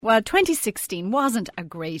Well, 2016 wasn't a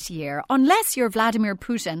great year, unless you're Vladimir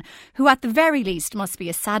Putin, who at the very least must be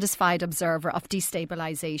a satisfied observer of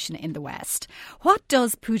destabilisation in the West. What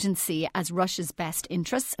does Putin see as Russia's best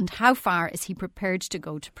interests, and how far is he prepared to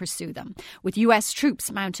go to pursue them? With US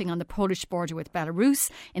troops mounting on the Polish border with Belarus,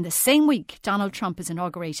 in the same week Donald Trump is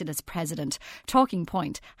inaugurated as president, Talking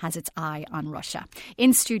Point has its eye on Russia.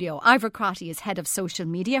 In studio, Ivor Crotty is head of social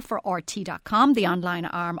media for RT.com, the online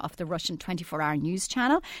arm of the Russian 24-hour news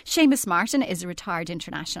channel. Seamus Martin is a retired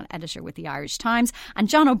international editor with the Irish Times, and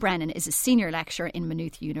John O'Brennan is a senior lecturer in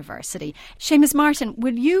Maynooth University. Seamus Martin,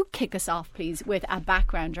 will you kick us off, please, with a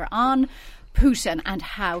backgrounder on Putin and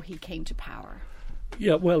how he came to power?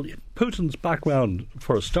 Yeah, well, Putin's background,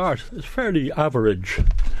 for a start, is fairly average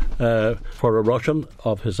for a Russian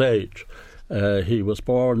of his age. He was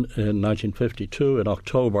born in 1952 in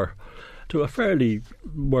October to a fairly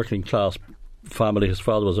working-class family. His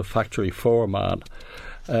father was a factory foreman.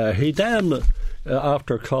 He then,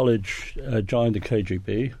 after college, joined the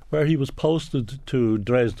KGB, where he was posted to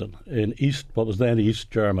Dresden in what was then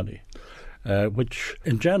East Germany, which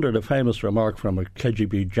engendered a famous remark from a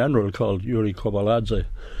KGB general called Yuri Kovaladze,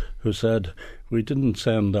 who said, "We didn't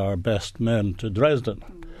send our best men to Dresden."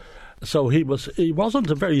 So he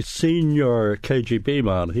wasn't a very senior KGB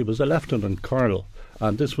man. He was a lieutenant colonel,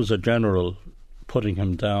 and this was a general putting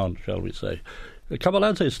him down, shall we say.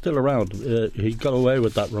 Kovaladze is still around. He got away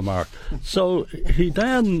with that remark. So he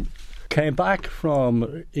then came back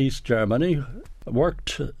from East Germany,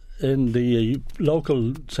 worked in the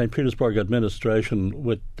local St. Petersburg administration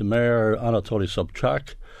with the mayor Anatoly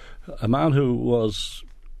Sobchak, a man who was,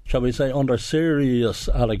 shall we say, under serious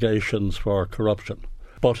allegations for corruption,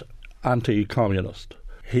 but anti-communist.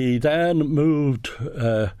 He then moved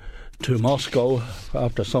to Moscow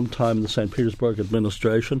after some time in the St. Petersburg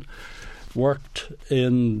administration, worked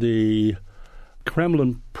in the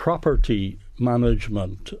Kremlin property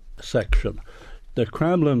management section. The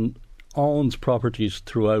Kremlin owns properties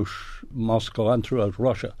throughout Moscow and throughout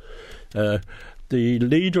Russia. The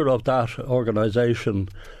leader of that organisation,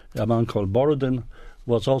 a man called Borodin,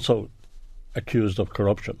 was also accused of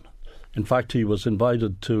corruption. In fact, he was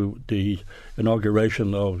invited to the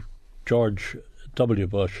inauguration of George W.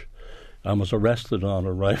 Bush and was arrested on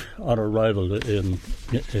arrival in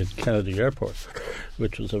Kennedy Airport,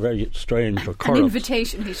 which was a very strange occurrence. An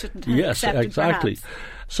invitation he shouldn't have accepted, Yes, exactly. Perhaps.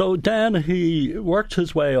 So then he worked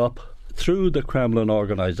his way up through the Kremlin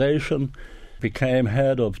organisation, became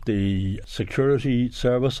head of the security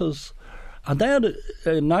services, and then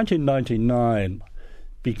in 1999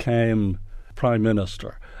 became Prime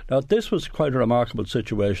Minister. Now, this was quite a remarkable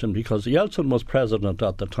situation because Yeltsin was president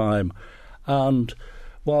at the time and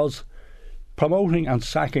was promoting and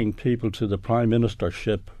sacking people to the prime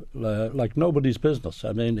ministership like nobody's business.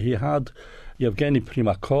 I mean, he had Yevgeny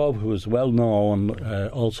Primakov, who was well known,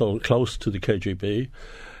 also close to the KGB.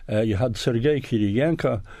 You had Sergei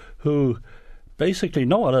Kiriyenko, who basically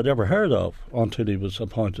no one had ever heard of until he was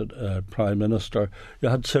appointed prime minister. You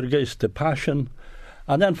had Sergei Stepashin,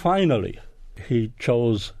 and then finally he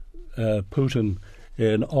chose Putin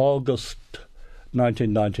in August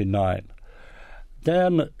 1999.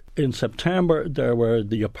 Then in September, there were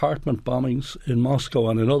the apartment bombings in Moscow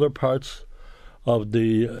and in other parts of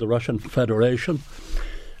the Russian Federation,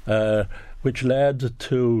 which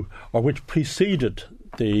preceded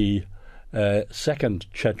the Second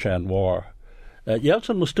Chechen War.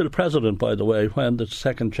 Yeltsin was still president, by the way, when the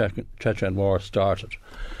Second Chechen War started.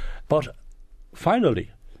 But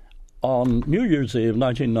finally, on New Year's Eve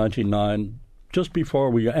 1999, just before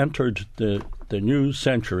we entered the new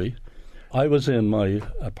century, I was in my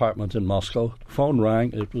apartment in Moscow. Phone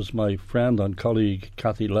rang. It was my friend and colleague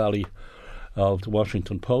Kathy Lally of the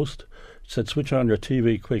Washington Post. She said, "Switch on your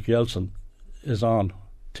TV quick, Yeltsin is on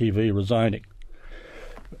TV resigning."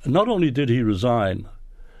 Not only did he resign,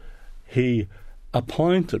 he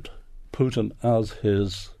appointed Putin as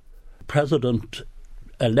his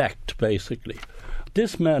president-elect, basically.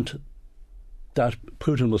 This meant that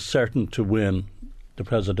Putin was certain to win the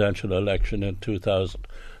presidential election in 2000.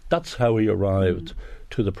 That's how he arrived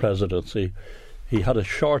to the presidency. He had a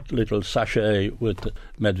short little sachet with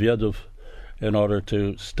Medvedev in order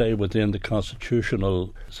to stay within the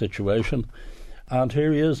constitutional situation. And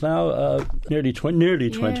here he is now, nearly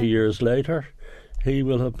 20 years later. He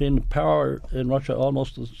will have been in power in Russia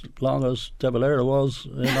almost as long as De Valera was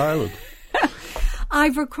in Ireland.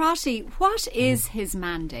 Ivor Crotty, what is his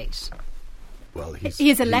mandate? Well, his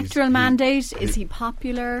electoral mandate, is he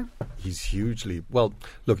popular? He's hugely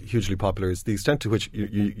popular is the extent to which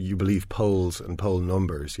you believe polls and poll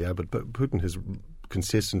numbers, yeah, but Putin has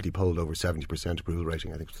consistently polled over 70% approval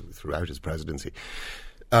rating, I think, throughout his presidency.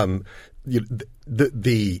 the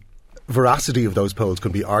veracity of those polls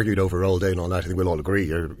can be argued over all day and all night. I think we'll all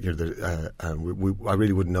agree. I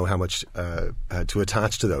really wouldn't know how much to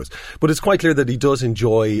attach to those, but it's quite clear that he does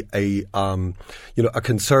enjoy a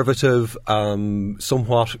conservative,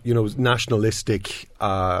 somewhat nationalistic.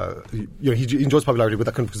 He enjoys popularity with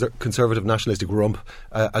that kind of conservative nationalistic rump,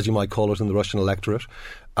 as you might call it, in the Russian electorate.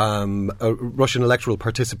 Russian electoral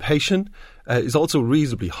participation is also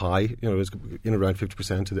reasonably high. It's in around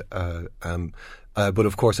 50%. But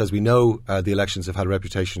of course, as we know, the elections have had a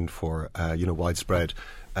reputation for widespread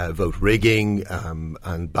vote rigging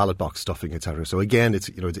and ballot box stuffing, etc. So again, it's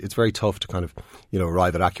very tough to kind of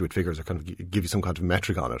arrive at accurate figures or kind of give you some kind of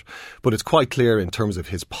metric on it. But it's quite clear in terms of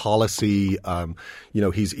his policy.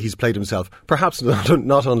 He's played himself, perhaps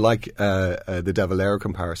not unlike the De Valera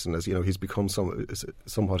comparison, as he's become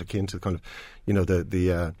somewhat akin to kind of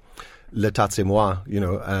the l'état c'est moi,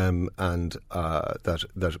 and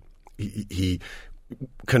that he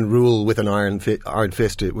can rule with an iron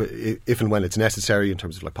fist if and when it's necessary in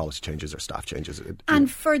terms of like policy changes or staff changes. And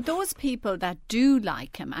for those people that do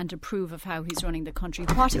like him and approve of how he's running the country,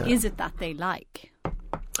 what is it that they like?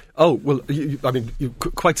 Oh, well,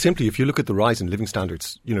 quite simply, if you look at the rise in living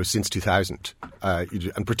standards, since 2000,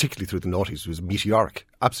 and particularly through the noughties, it was meteoric,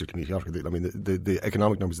 absolutely meteoric. I mean, the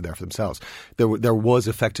economic numbers are there for themselves. There was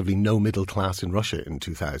effectively no middle class in Russia in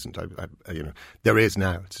 2000. There is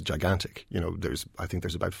now. It's gigantic. I think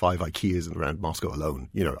there's about 5 IKEAs around Moscow alone.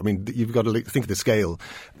 You've got to think of the scale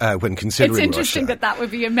when considering It's interesting Russia. that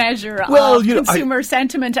would be a measure of consumer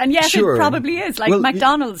sentiment, and yes, sure. It probably is, like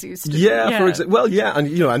McDonald's used to. Yeah, for example. Well, yeah,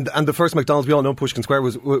 and the first McDonald's, we all know, Pushkin Square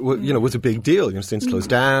was a big deal. Since closed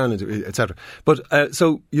down, etc. But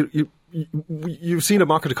so you've seen a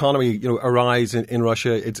market economy, arise in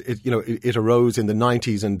Russia. It arose in the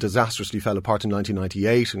 90s and disastrously fell apart in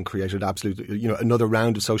 1998 and created absolute, another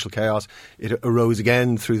round of social chaos. It arose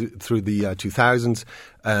again through the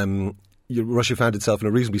 2000s. Russia found itself in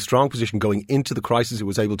a reasonably strong position going into the crisis. It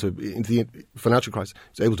was able to, into the financial crisis,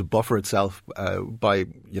 it was able to buffer itself by,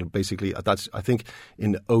 basically, I think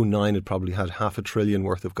in 2009 it probably had $500 billion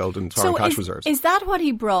worth of gold and foreign cash reserves. Is that what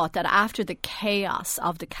he brought, that after the chaos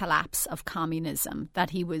of the collapse of communism,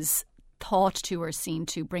 that he was thought to or seen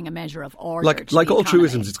to bring a measure of order like all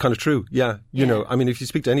truisms, it's kind of true. Yeah. I mean, if you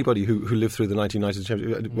speak to anybody who lived through the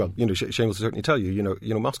 1990s, well, Shane will certainly tell you,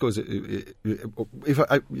 Moscow is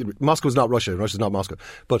Moscow is not Russia, Russia is not Moscow,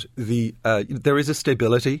 but there is a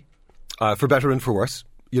stability, for better and for worse.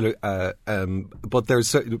 But there's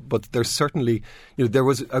certainly, there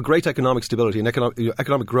was a great economic stability and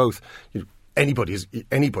economic growth. Anybody is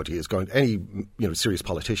going. Any serious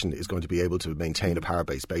politician is going to be able to maintain a power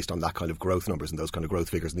base based on that kind of growth numbers and those kind of growth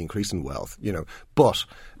figures and the increase in wealth. But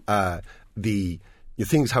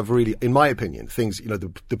things have really, in my opinion,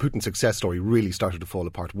 the Putin success story really started to fall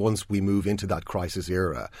apart once we move into that crisis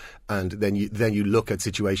era, and then you look at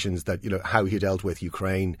situations that how he dealt with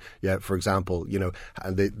Ukraine, for example,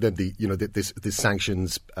 and this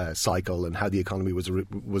sanctions cycle and how the economy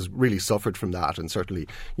was really suffered from that, and certainly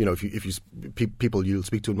people you'll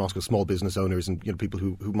speak to in Moscow, small business owners and people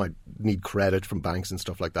who might need credit from banks and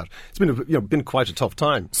stuff like that. It's been quite a tough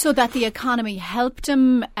time. So that the economy helped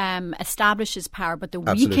him establish his power, but the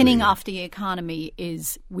weakening of the economy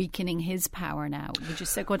is weakening his power now. Would you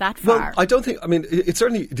say go that far? Well, I don't think. I mean, it's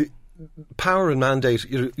certainly power and mandate.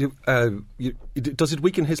 Does it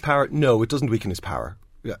weaken his power? No, it doesn't weaken his power.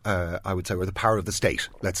 I would say, or the power of the state.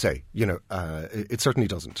 Let's say, it certainly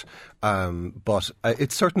doesn't. But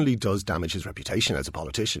it certainly does damage his reputation as a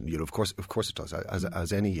politician. Of course it does,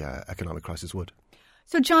 as any economic crisis would.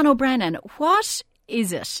 So, John O'Brennan, what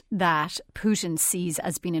is it that Putin sees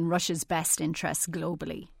as being in Russia's best interests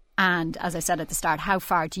globally? And as I said at the start, how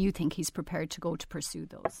far do you think he's prepared to go to pursue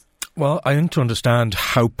those? Well, I think to understand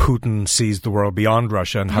how Putin sees the world beyond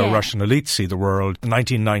Russia and how Russian elites see the world, the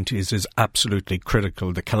 1990s is absolutely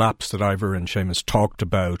critical. The collapse that Ivor and Seamus talked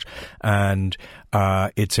about, and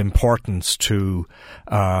its importance to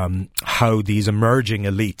how these emerging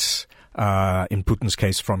elites, in Putin's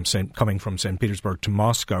case coming from St. Petersburg to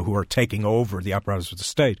Moscow, who are taking over the apparatus of the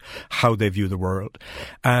state, how they view the world.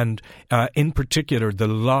 And in particular, the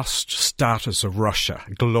lost status of Russia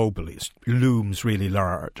globally looms really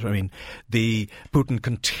large. I mean, Putin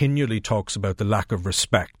continually talks about the lack of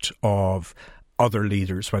respect of other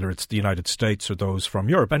leaders, whether it's the United States or those from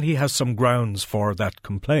Europe, and he has some grounds for that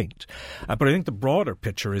complaint. But I think the broader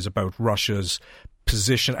picture is about Russia's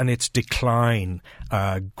position and its decline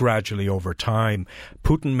gradually over time.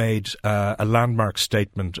 Putin made a landmark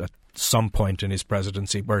statement some point in his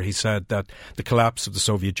presidency where he said that the collapse of the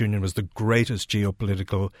Soviet Union was the greatest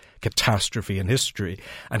geopolitical catastrophe in history.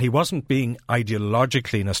 And he wasn't being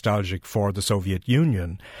ideologically nostalgic for the Soviet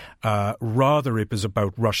Union. Rather, it was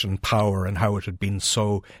about Russian power and how it had been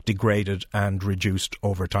so degraded and reduced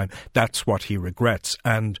over time. That's what he regrets.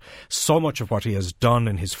 And so much of what he has done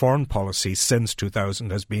in his foreign policy since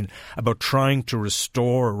 2000 has been about trying to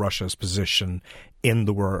restore Russia's position in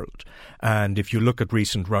the world. And if you look at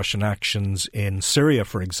recent Russian actions in Syria,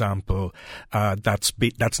 for example,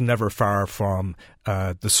 that's never far from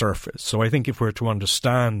the surface. So I think if we're to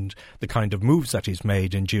understand the kind of moves that he's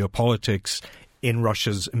made in geopolitics in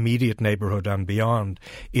Russia's immediate neighbourhood and beyond,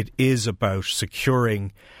 it is about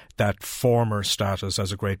securing that former status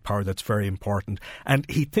as a great power that's very important. And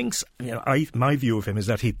he thinks, my view of him is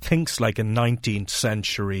that he thinks like a 19th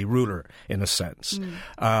century ruler, in a sense,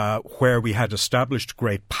 where we had established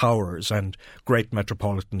great powers and great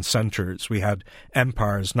metropolitan centres. We had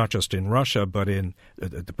empires, not just in Russia, but in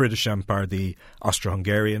the British Empire, the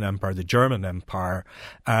Austro-Hungarian Empire, the German Empire,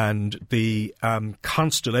 and the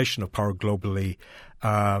constellation of power globally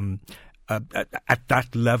at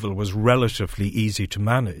that level was relatively easy to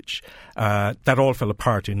manage. That all fell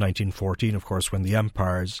apart in 1914, of course, when the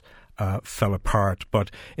empires fell apart. But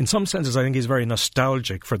in some senses, I think he's very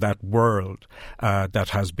nostalgic for that world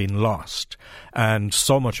that has been lost. And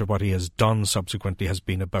so much of what he has done subsequently has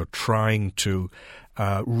been about trying to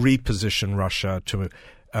reposition Russia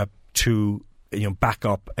to back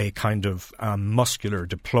up a kind of muscular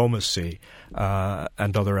diplomacy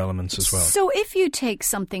and other elements as well. So if you take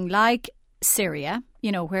something like Syria,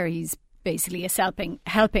 where he's basically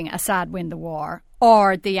helping Assad win the war,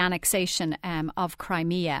 or the annexation of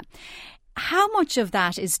Crimea, how much of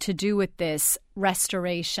that is to do with this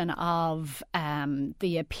restoration of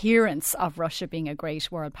the appearance of Russia being a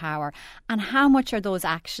great world power, and how much are those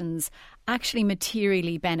actions actually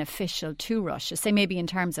materially beneficial to Russia, say maybe in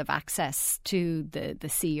terms of access to the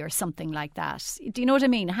sea or something like that? Do you know what I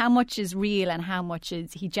mean? How much is real and how much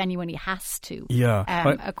is he genuinely has to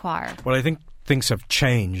acquire? Well, I think things have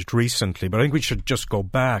changed recently, but I think we should just go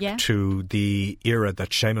back to the era that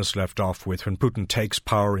Seamus left off with when Putin takes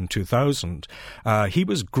power in 2000. He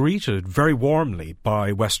was greeted very warmly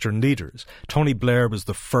by Western leaders. Tony Blair was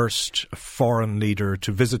the first foreign leader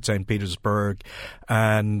to visit St. Petersburg,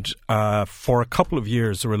 and for a couple of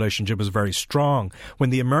years the relationship was very strong.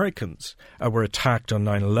 When the Americans were attacked on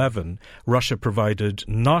 9/11, Russia provided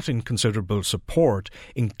not inconsiderable support,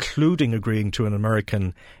 including agreeing to an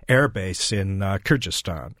American airbase in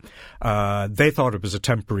Kyrgyzstan. They thought it was a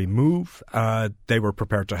temporary move. They were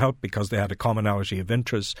prepared to help because they had a commonality of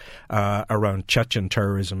interests around Chechen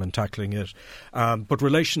terrorism and tackling it. But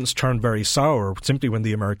relations turned very sour simply when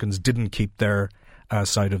the Americans didn't keep their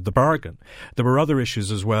side of the bargain. There were other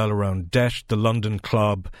issues as well around debt. The London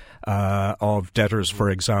Club of Debtors, for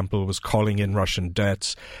example, was calling in Russian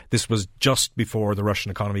debts. This was just before the Russian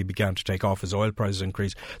economy began to take off as oil prices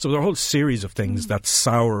increased. So there were a whole series of things that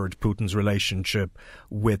soured Putin's relationship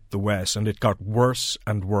with the West, and it got worse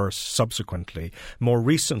and worse subsequently. More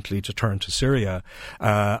recently, to turn to Syria,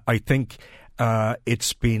 I think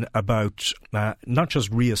it's been about not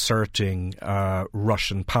just reasserting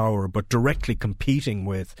Russian power, but directly competing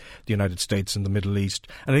with the United States in the Middle East.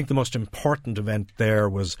 I think the most important event there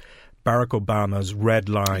was Barack Obama's red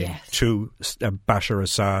line to Bashar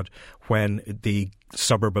Assad when the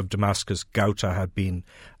suburb of Damascus, Ghouta, had been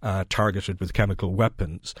targeted with chemical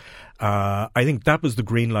weapons. I think that was the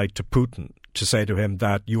green light to Putin to say to him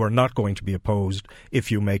that you are not going to be opposed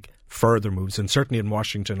if you make further moves. And certainly in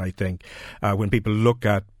Washington, I think, when people look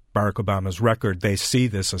at Barack Obama's record, they see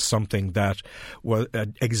this as something that was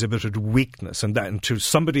exhibited weakness, and to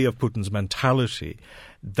somebody of Putin's mentality,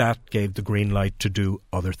 that gave the green light to do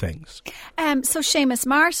other things. So Seamus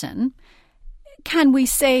Martin, can we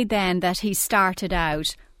say then that he started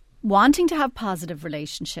out wanting to have positive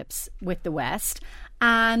relationships with the West,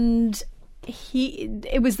 and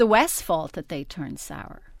it was the West's fault that they turned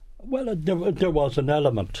sour? Well, there was an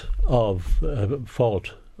element of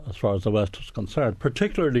fault as far as the West was concerned,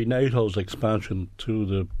 particularly NATO's expansion to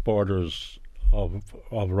the borders of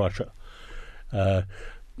Russia.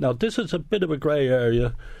 Now, this is a bit of a grey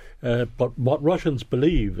area, but what Russians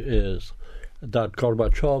believe is that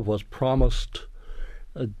Gorbachev was promised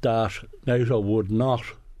that NATO would not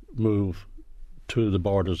move to the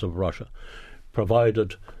borders of Russia,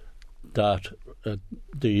 provided that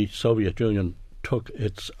the Soviet Union took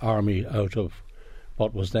its army out of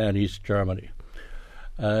what was then East Germany.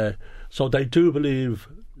 So they do believe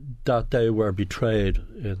that they were betrayed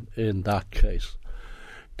in that case.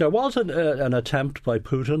 There was an attempt by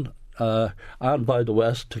Putin and by the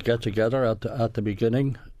West to get together at the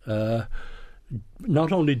beginning.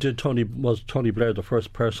 Not only was Tony Blair the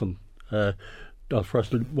first person, the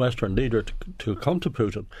first Western leader to come to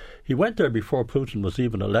Putin, he went there before Putin was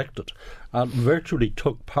even elected and virtually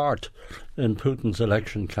took part in Putin's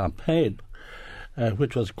election campaign,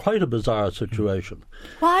 which was quite a bizarre situation.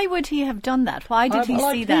 Why would he have done that? Why did he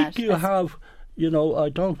see that? I think you have... I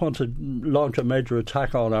don't want to launch a major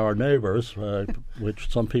attack on our neighbours, which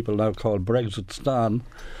some people now call Brexitistan.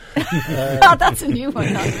 That's a new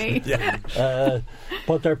one, not me.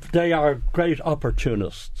 But they are great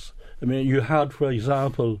opportunists. I mean, you had, for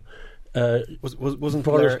example... wasn't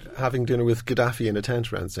Blair having dinner with Gaddafi in a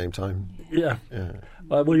tent around the same time? Yeah.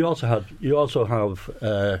 Well, you also have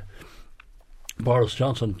Boris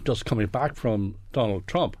Johnson just coming back from Donald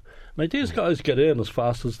Trump. I mean, these guys get in as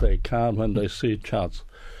fast as they can when they see a chance.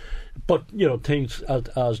 But, things,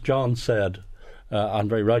 as John said, and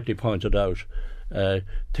very rightly pointed out,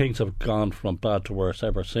 things have gone from bad to worse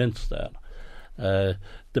ever since then.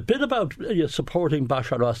 The bit about supporting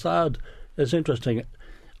Bashar Assad is interesting.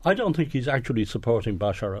 I don't think he's actually supporting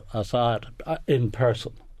Bashar Assad in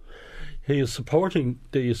person. He is supporting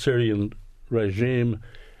the Syrian regime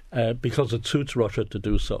because it suits Russia to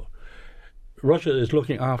do so. Russia is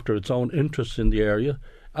looking after its own interests in the area,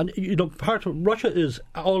 and part of Russia is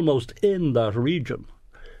almost in that region.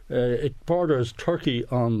 It borders Turkey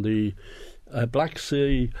on the Black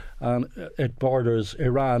Sea, and it borders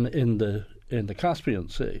Iran in the Caspian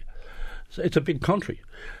Sea. So it's a big country,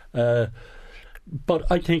 but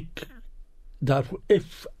I think that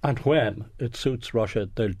if and when it suits Russia,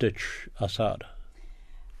 they'll ditch Assad.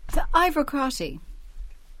 So, Ivor Crotty,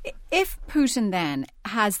 if Putin then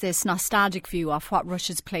has this nostalgic view of what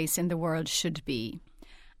Russia's place in the world should be,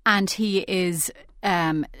 and he is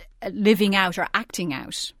living out or acting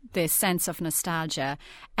out this sense of nostalgia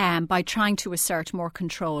by trying to assert more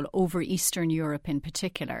control over Eastern Europe in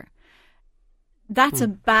particular, that's a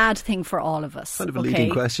bad thing for all of us. Kind of a leading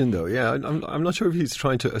question, though. Yeah, I'm not sure if he's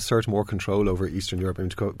trying to assert more control over Eastern Europe,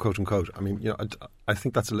 quote unquote. I mean, I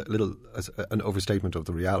think that's a little an overstatement of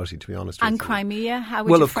the reality, to be honest. And Crimea, how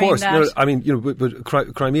would you frame that? Well, of course. No, I mean, but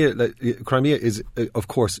Crimea is, of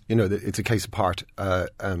course, it's a case apart. But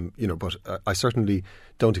I certainly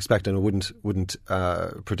don't expect, and I wouldn't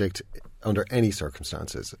predict under any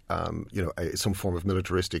circumstances, some form of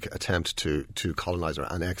militaristic attempt to colonise or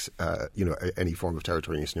annex, any form of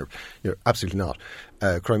territory in Eastern Europe. Absolutely not.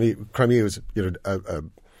 Crimea is,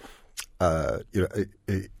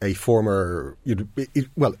 a former,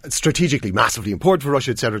 strategically massively important for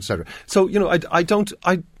Russia, etc., etc. So,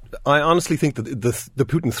 I honestly think that the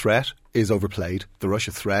Putin threat is overplayed. The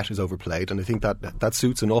Russia threat is overplayed, and I think that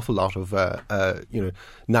suits an awful lot of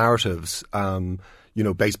narratives.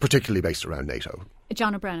 Particularly based around NATO.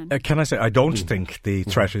 John O'Brien. Can I say, I don't think the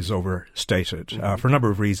threat is overstated for a number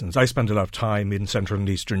of reasons. I spend a lot of time in Central and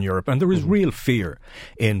Eastern Europe, and there is real fear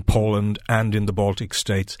in Poland and in the Baltic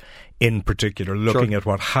states in particular, looking at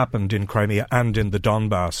what happened in Crimea and in the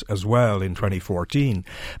Donbass as well in 2014.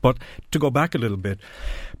 But to go back a little bit,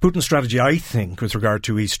 Putin's strategy, I think, with regard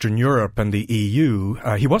to Eastern Europe and the EU,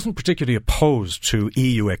 he wasn't particularly opposed to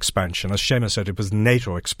EU expansion. As Seamus said, it was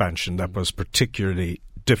NATO expansion that was particularly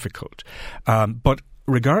difficult. But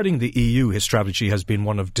regarding the EU, his strategy has been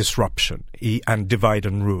one of disruption and divide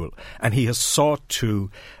and rule. And he has sought to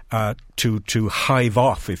hive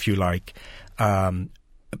off, if you like,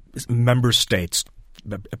 member states,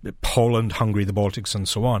 Poland, Hungary, the Baltics and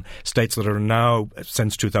so on, states that are now,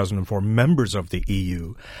 since 2004, members of the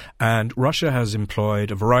EU. And Russia has employed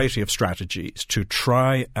a variety of strategies to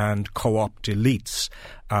try and co-opt elites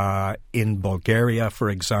in Bulgaria, for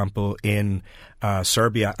example, in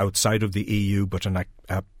Serbia outside of the EU, but in a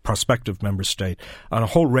prospective member state, on a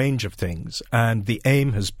whole range of things. And the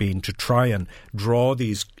aim has been to try and draw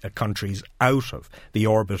these countries out of the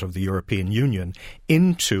orbit of the European Union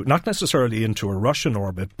into, not necessarily into a Russian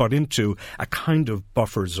orbit, but into a kind of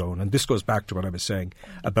buffer zone. And this goes back to what I was saying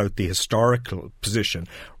about the historical position.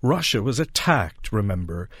 Russia was attacked,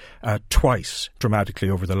 remember, twice dramatically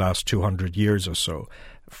over the last 200 years or so.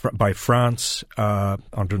 By France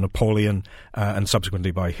under Napoleon and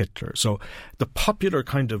subsequently by Hitler. So the popular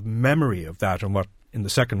kind of memory of that, and what in the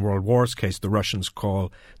Second World War's case the Russians call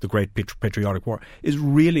the Great Patriotic War, is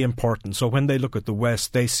really important. So when they look at the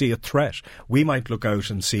West, they see a threat. We might look out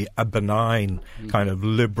and see a benign kind of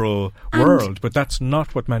liberal world, but that's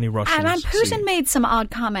not what many Russians and Putin see. made some odd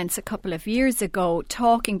comments a couple of years ago,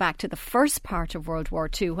 talking back to the first part of World War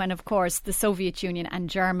II, when, of course, the Soviet Union and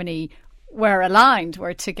Germany were aligned,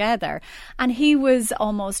 were together. And he was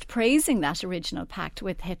almost praising that original pact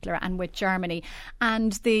with Hitler and with Germany.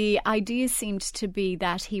 And the idea seemed to be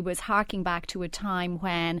that he was harking back to a time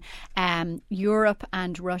when Europe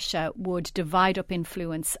and Russia would divide up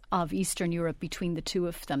influence of Eastern Europe between the two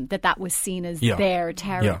of them, that was seen as their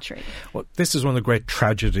territory. Yeah. Well, this is one of the great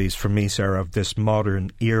tragedies for me, Sarah, of this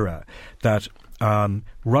modern era, that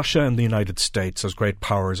Russia and the United States as great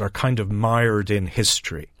powers are kind of mired in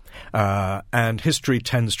history. And history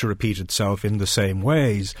tends to repeat itself in the same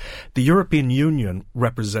ways. The European Union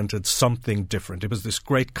represented something different. It was this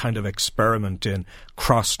great kind of experiment in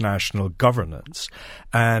cross-national governance,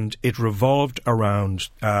 and it revolved around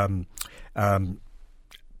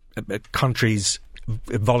countries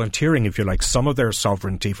volunteering, if you like, some of their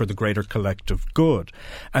sovereignty for the greater collective good.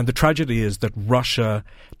 And the tragedy is that Russia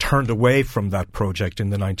turned away from that project in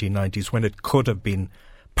the 1990s when it could have been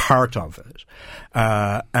part of it.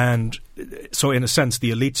 And so in a sense,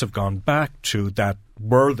 the elites have gone back to that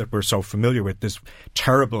world that we're so familiar with, this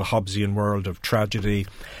terrible Hobbesian world of tragedy,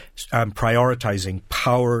 prioritizing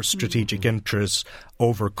power, strategic interests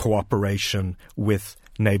over cooperation with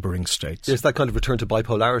neighbouring states. It's that kind of return to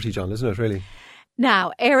bipolarity, John, isn't it, really?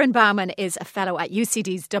 Now, Erin Bauman is a fellow at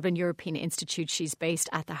UCD's Dublin European Institute. She's based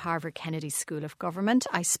at the Harvard Kennedy School of Government.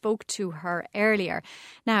 I spoke to her earlier.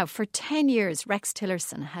 Now, for 10 years, Rex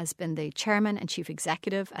Tillerson has been the chairman and chief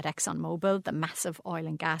executive at ExxonMobil, the massive oil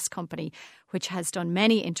and gas company, which has done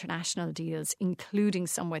many international deals, including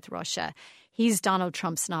some with Russia. He's Donald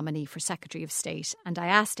Trump's nominee for Secretary of State. And I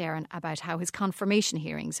asked Erin about how his confirmation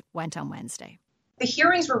hearings went on Wednesday. The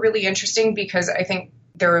hearings were really interesting because I think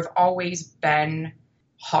there have always been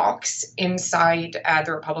hawks inside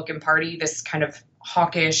the Republican Party, this kind of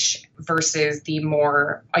hawkish versus the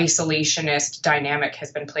more isolationist dynamic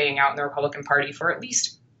has been playing out in the Republican Party for at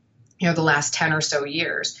least, the last 10 or so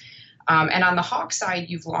years. And on the hawk side,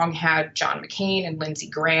 you've long had John McCain and Lindsey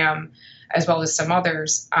Graham, as well as some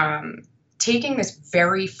others, taking this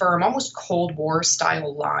very firm, almost Cold War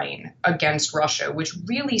style line against Russia, which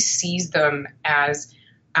really sees them as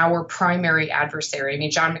our primary adversary. I mean,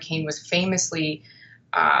 John McCain was famously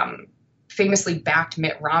backed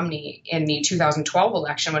Mitt Romney in the 2012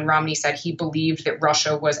 election when Romney said he believed that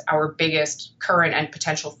Russia was our biggest current and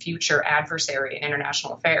potential future adversary in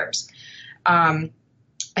international affairs. And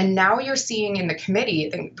now you're seeing in the committee, I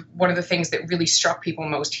think one of the things that really struck people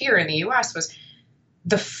most here in the U.S. was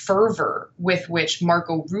the fervor with which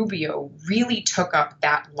Marco Rubio really took up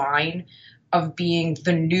that line of being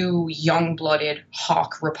the new young-blooded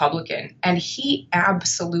hawk Republican. And he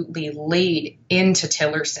absolutely laid into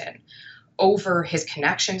Tillerson over his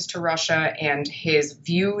connections to Russia and his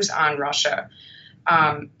views on Russia.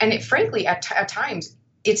 And it, frankly, at times,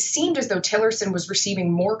 it seemed as though Tillerson was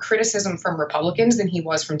receiving more criticism from Republicans than he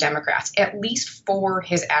was from Democrats, at least for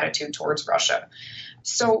his attitude towards Russia.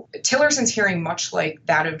 So Tillerson's hearing, much like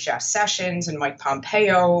that of Jeff Sessions and Mike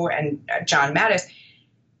Pompeo and John Mattis,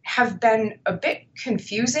 have been a bit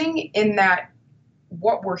confusing in that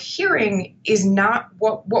what we're hearing is not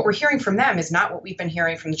what we're hearing from them is not what we've been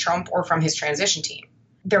hearing from Trump or from his transition team.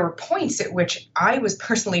 There were points at which I was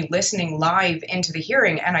personally listening live into the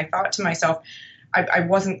hearing, and I thought to myself, I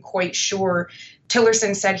wasn't quite sure.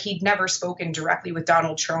 Tillerson said he'd never spoken directly with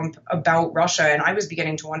Donald Trump about Russia, and I was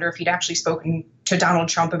beginning to wonder if he'd actually spoken to Donald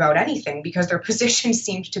Trump about anything because their positions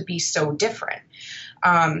seemed to be so different.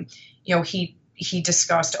 He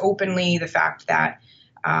discussed openly the fact that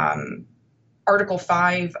Article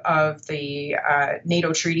 5 of the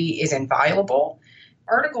NATO treaty is inviolable.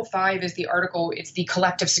 Article 5 is the article, it's the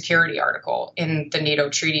collective security article in the NATO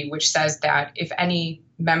treaty, which says that if any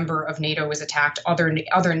member of NATO is attacked, other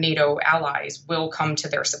NATO allies will come to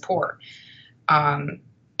their support.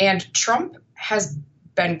 And Trump has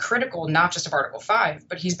been critical not just of Article 5,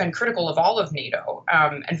 but he's been critical of all of NATO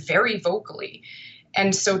and very vocally.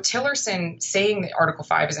 And so Tillerson saying that Article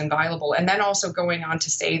 5 is inviolable and then also going on to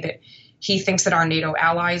say that he thinks that our NATO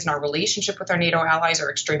allies and our relationship with our NATO allies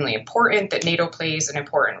are extremely important, that NATO plays an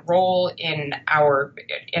important role in our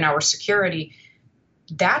security.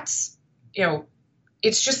 That's,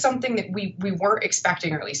 it's just something that we weren't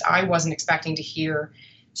expecting, or at least I wasn't expecting to hear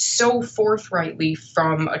so forthrightly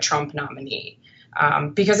from a Trump nominee,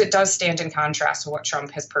 because it does stand in contrast to what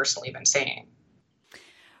Trump has personally been saying.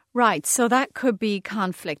 Right, so that could be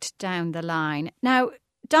conflict down the line. Now,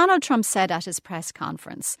 Donald Trump said at his press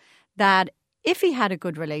conference that if he had a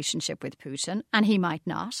good relationship with Putin, and he might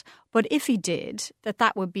not, but if he did,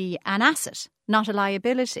 that would be an asset, not a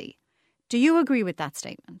liability. Do you agree with that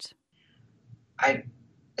statement?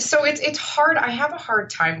 So it's hard. I have a hard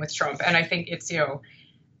time with Trump, and I think it's,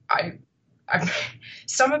 I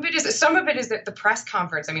Some of it is that the press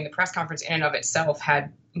conference, I mean, the press conference in and of itself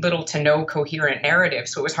had little to no coherent narrative.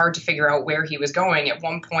 So it was hard to figure out where he was going. At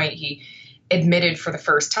one point, he admitted for the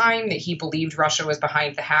first time that he believed Russia was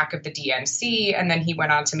behind the hack of the DNC. And then he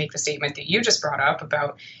went on to make the statement that you just brought up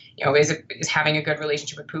about, is having a good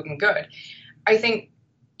relationship with Putin good? I think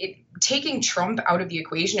taking Trump out of the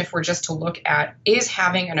equation, if we're just to look at, is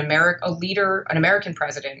having an American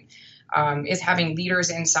president, is having leaders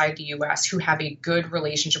inside the U.S. who have a good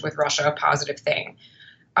relationship with Russia a positive thing?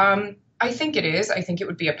 I think it is. I think it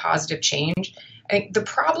would be a positive change. I think the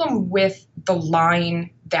problem with the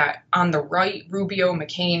line that on the right, Rubio,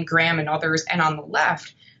 McCain, Graham, and others, and on the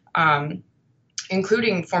left,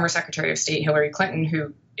 including former Secretary of State Hillary Clinton,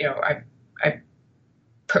 who I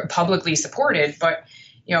publicly supported, but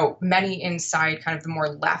many inside kind of the more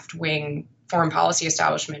left-wing foreign policy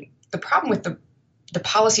establishment, the problem with the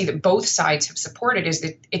policy that both sides have supported is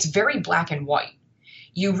that it's very black and white.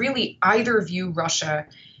 You really either view Russia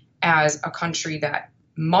as a country that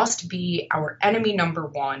must be our enemy number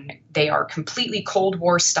one. They are completely Cold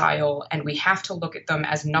War style, and we have to look at them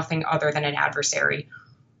as nothing other than an adversary.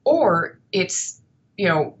 Or it's,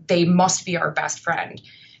 they must be our best friend.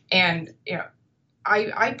 And,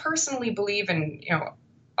 I personally believe, and,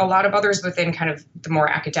 a lot of others within kind of the more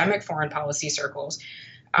academic foreign policy circles,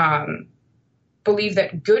 believe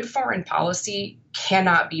that good foreign policy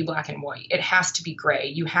cannot be black and white. It has to be gray.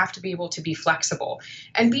 You have to be able to be flexible.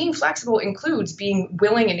 And being flexible includes being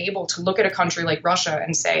willing and able to look at a country like Russia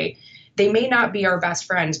and say, they may not be our best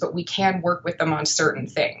friends, but we can work with them on certain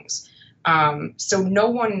things. So no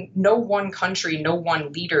one country, no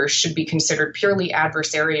one leader should be considered purely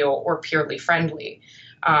adversarial or purely friendly.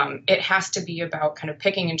 It has to be about kind of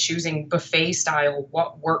picking and choosing buffet style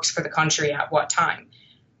what works for the country at what time.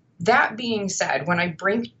 That being said, when I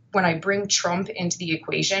bring Trump into the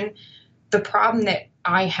equation, the problem that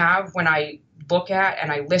I have when I look at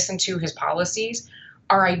and I listen to his policies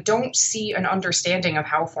are I don't see an understanding of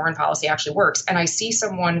how foreign policy actually works. And I see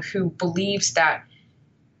someone who believes that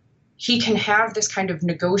he can have this kind of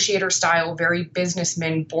negotiator style, very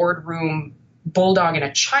businessman, boardroom, bulldog in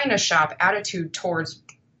a china shop attitude towards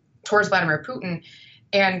Vladimir Putin.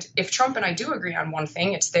 And if Trump and I do agree on one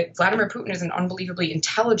thing, it's that Vladimir Putin is an unbelievably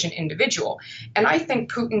intelligent individual. And I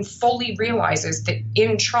think Putin fully realizes that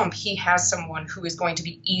in Trump, he has someone who is going to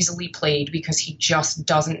be easily played because he just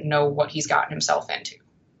doesn't know what he's gotten himself into.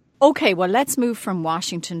 Okay, well, let's move from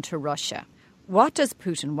Washington to Russia. What does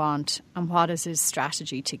Putin want, and what is his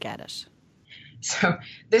strategy to get it? So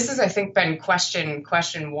this has, I think, been question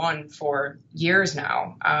one for years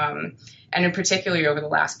now, and in particular over the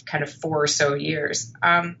last kind of 4 or so years.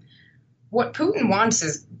 What Putin wants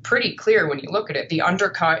is pretty clear when you look at it. The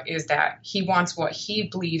undercut is that he wants what he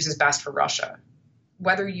believes is best for Russia.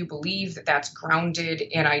 Whether you believe that that's grounded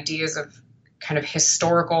in ideas of kind of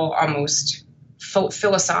historical, almost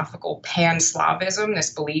philosophical pan-Slavism,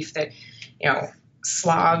 this belief that,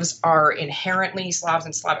 Slavs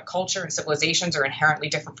and Slavic culture and civilizations are inherently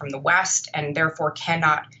different from the West and therefore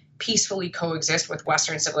cannot peacefully coexist with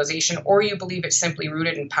Western civilization, or you believe it's simply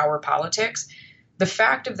rooted in power politics. The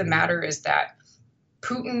fact of the matter is that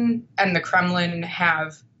Putin and the Kremlin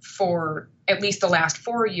have, for at least the last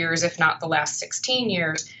 4 years, if not the last 16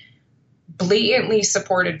 years, blatantly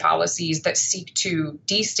supported policies that seek to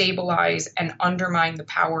destabilize and undermine the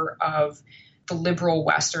power of the liberal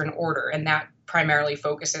Western order. And that primarily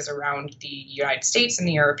focuses around the United States and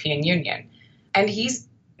the European Union. And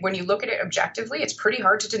when you look at it objectively, it's pretty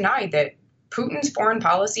hard to deny that Putin's foreign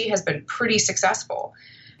policy has been pretty successful.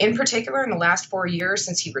 In particular, in the last 4 years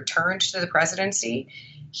since he returned to the presidency,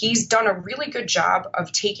 he's done a really good job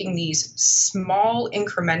of taking these small,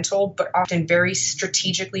 incremental, but often very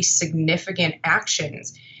strategically significant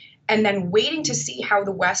actions and then waiting to see how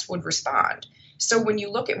the West would respond. So when you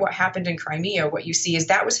look at what happened in Crimea, what you see is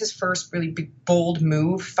that was his first really big, bold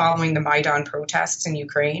move following the Maidan protests in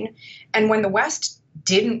Ukraine. And when the West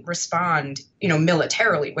didn't respond,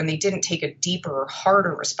 militarily, when they didn't take a deeper,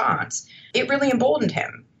 harder response, it really emboldened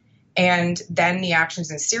him. And then the actions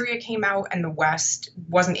in Syria came out and the West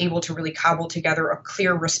wasn't able to really cobble together a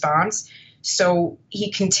clear response. So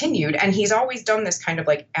he continued, and he's always done this kind of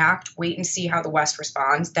like act, wait and see how the West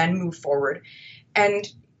responds, then move forward. And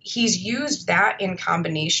he's used that in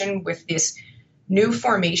combination with this new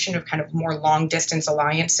formation of kind of more long distance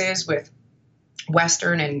alliances with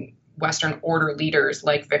Western order leaders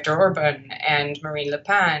like Viktor Orban and Marine Le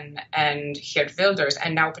Pen and Geert Wilders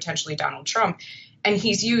and now potentially Donald Trump. And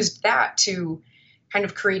he's used that to kind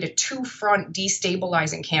of create a two-front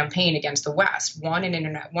destabilizing campaign against the West, one in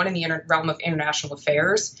the realm of international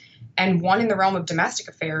affairs and one in the realm of domestic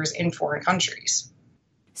affairs in foreign countries.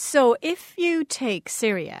 So if you take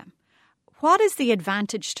Syria, what is the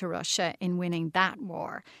advantage to Russia in winning that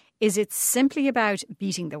war? Is it simply about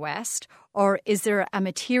beating the West, or is there a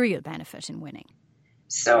material benefit in winning?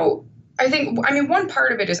 So I mean, one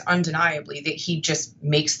part of it is undeniably that he just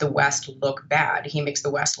makes the West look bad. He makes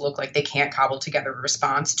the West look like they can't cobble together a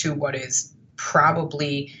response to what is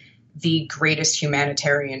probably the greatest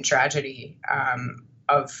humanitarian tragedy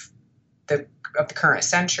of the current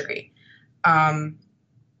century.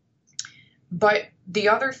 But the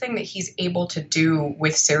other thing that he's able to do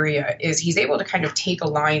with Syria is he's able to kind of take a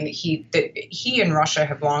line that he and Russia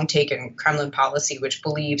have long taken, Kremlin policy, which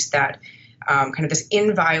believes that kind of this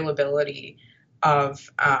inviolability of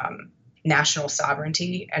national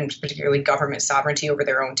sovereignty and particularly government sovereignty over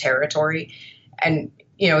their own territory. And,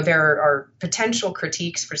 there are potential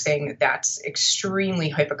critiques for saying that that's extremely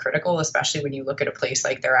hypocritical, especially when you look at a place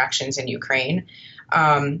like their actions in Ukraine.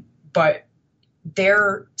 But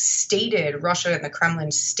their Russia and the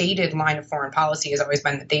Kremlin's stated line of foreign policy has always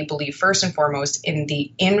been that they believe first and foremost in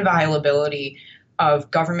the inviolability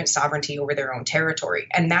of government sovereignty over their own territory.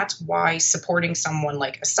 And that's why supporting someone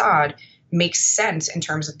like Assad makes sense in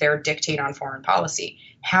terms of their dictate on foreign policy.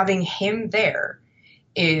 Having him there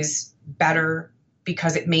is better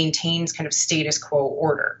because it maintains kind of status quo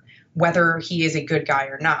order, whether he is a good guy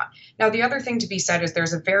or not. Now, the other thing to be said is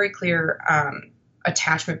there's a very clear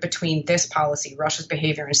attachment between this policy, Russia's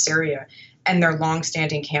behavior in Syria, and their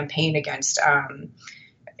longstanding campaign against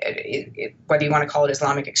whether you want to call it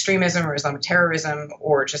Islamic extremism or Islamic terrorism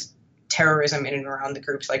or just terrorism in and around the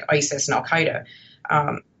groups like ISIS and Al-Qaeda.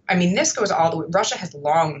 I mean, this goes all the way. Russia has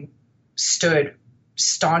long stood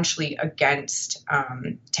staunchly against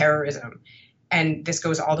terrorism. And this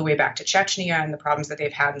goes all the way back to Chechnya and the problems that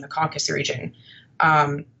they've had in the Caucasus region.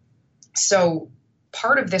 So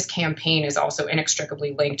part of this campaign is also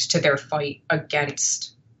inextricably linked to their fight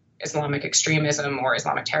against Islamic extremism or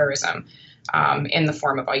Islamic terrorism in the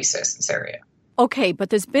form of ISIS in Syria. OK,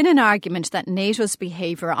 but there's been an argument that NATO's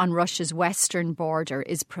behaviour on Russia's western border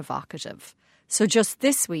is provocative. So just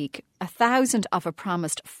this week, 1,000 of a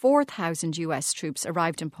promised 4,000 US troops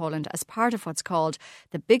arrived in Poland as part of what's called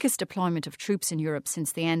the biggest deployment of troops in Europe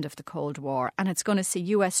since the end of the Cold War. And it's going to see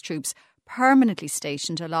US troops permanently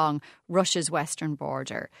stationed along Russia's western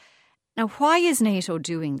border. Now, why is NATO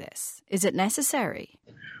doing this? Is it necessary?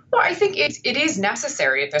 Well, I think it is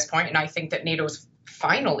necessary at this point, and I think that NATO's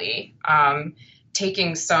finally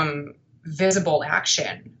taking some visible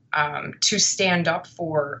action to stand up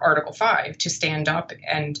for Article 5, to stand up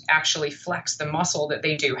and actually flex the muscle that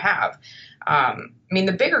they do have. I mean,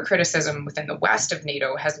 the bigger criticism within the West of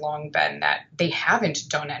NATO has long been that they haven't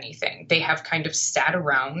done anything. They have kind of sat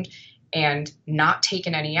around and not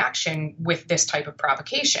taken any action with this type of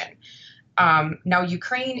provocation. Now,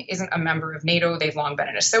 Ukraine isn't a member of NATO. They've long been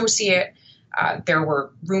an associate. There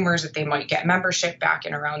were rumors that they might get membership back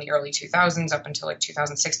in around the early 2000s up until like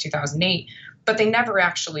 2006, 2008, but they never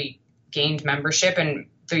actually gained membership. And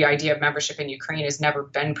the idea of membership in Ukraine has never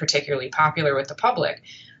been particularly popular with the public.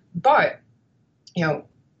 But,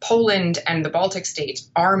 Poland and the Baltic states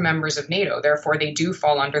are members of NATO. Therefore, they do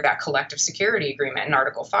fall under that collective security agreement in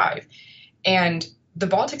Article 5. And the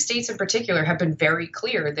Baltic states in particular have been very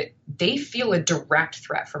clear that they feel a direct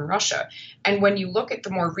threat from Russia. And when you look at the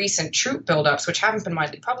more recent troop buildups, which haven't been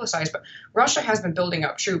widely publicized, but Russia has been building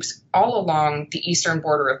up troops all along the eastern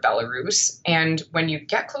border of Belarus. And when you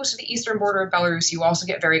get close to the eastern border of Belarus, you also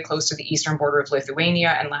get very close to the eastern border of Lithuania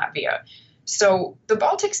and Latvia. So the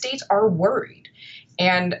Baltic states are worried.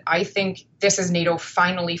 And I think this is NATO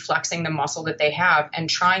finally flexing the muscle that they have and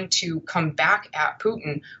trying to come back at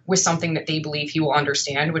Putin with something that they believe he will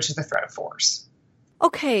understand, which is the threat of force.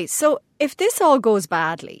 OK, so if this all goes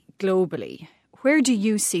badly globally, where do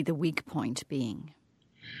you see the weak point being?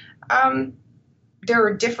 There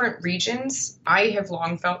are different regions. I have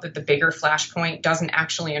long felt that the bigger flashpoint doesn't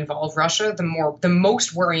actually involve Russia. The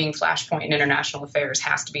most worrying flashpoint in international affairs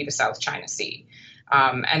has to be the South China Sea.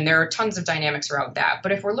 And there are tons of dynamics around that.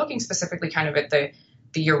 But if we're looking specifically kind of at the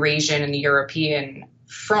Eurasian and the European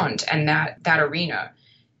front and that arena,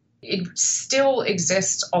 it still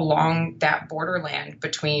exists along that borderland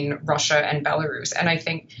between Russia and Belarus. And I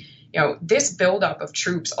think, this buildup of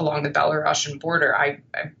troops along the Belarusian border, I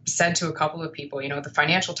said to a couple of people, the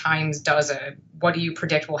Financial Times does what do you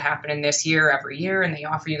predict will happen in this year every year? And they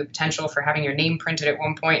offer you the potential for having your name printed at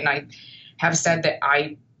one point. And I have said that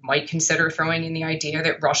I might consider throwing in the idea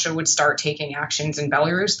that Russia would start taking actions in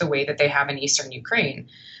Belarus the way that they have in eastern Ukraine.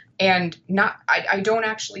 And I don't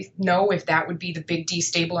actually know if that would be the big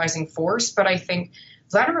destabilizing force, but I think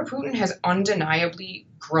Vladimir Putin has undeniably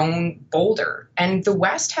grown bolder, and the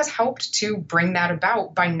West has helped to bring that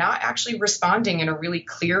about by not actually responding in a really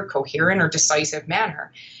clear, coherent, or decisive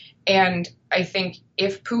manner. And I think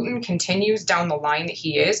if Putin continues down the line that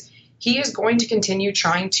he is going to continue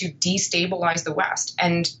trying to destabilize the West.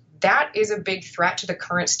 And that is a big threat to the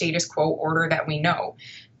current status quo order that we know,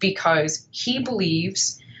 because he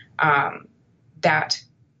believes that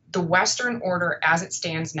the Western order as it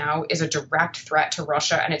stands now is a direct threat to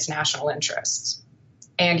Russia and its national interests.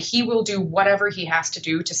 And he will do whatever he has to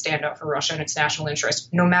do to stand up for Russia and its national interests,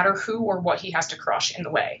 no matter who or what he has to crush in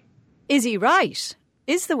the way. Is he right?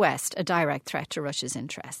 Is the West a direct threat to Russia's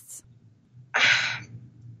interests?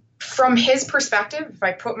 From his perspective, if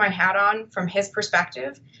I put my hat on from his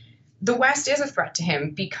perspective, the West is a threat to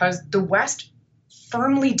him because the West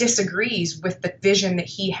firmly disagrees with the vision that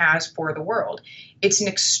he has for the world. It's an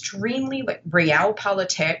extremely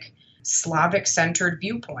realpolitik, Slavic-centered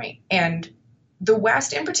viewpoint. And the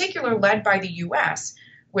West, in particular, led by the U.S.,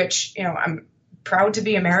 which, I'm proud to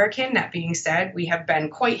be American. That being said, we have been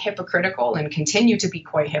quite hypocritical and continue to be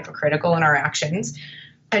quite hypocritical in our actions.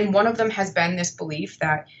 And one of them has been this belief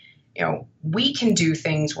that, we can do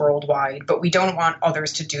things worldwide, but we don't want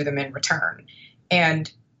others to do them in return. And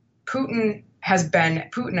Putin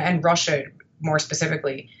and Russia, more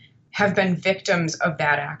specifically, have been victims of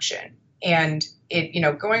that action. And it,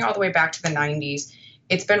 going all the way back to the 90s,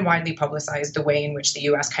 it's been widely publicized the way in which the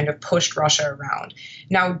U.S. kind of pushed Russia around.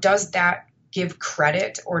 Now, does that give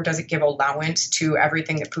credit or does it give allowance to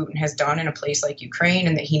everything that Putin has done in a place like Ukraine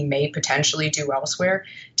and that he may potentially do elsewhere?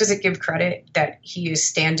 Does it give credit that he is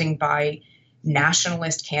standing by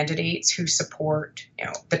nationalist candidates who support,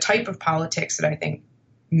 the type of politics that I think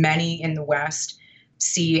many in the West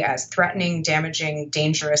see as threatening, damaging,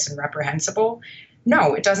 dangerous, and reprehensible?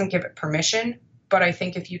 No, it doesn't give it permission. But I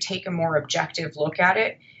think if you take a more objective look at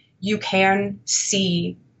it, you can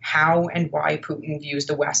see how and why Putin views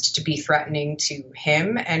the West to be threatening to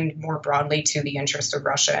him and more broadly to the interests of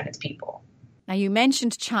Russia and its people. Now, you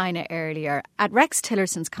mentioned China earlier. At Rex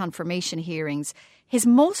Tillerson's confirmation hearings, his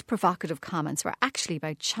most provocative comments were actually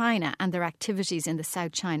about China and their activities in the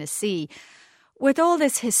South China Sea. With all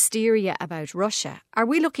this hysteria about Russia, are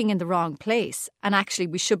we looking in the wrong place? And actually,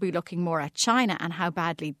 we should be looking more at China and how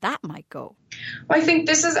badly that might go. Well, I think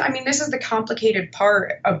this is the complicated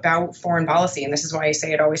part about foreign policy. And this is why I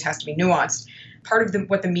say it always has to be nuanced. Part of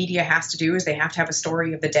what the media has to do is they have to have a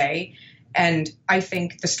story of the day. And I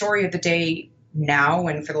think the story of the day now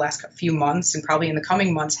and for the last few months and probably in the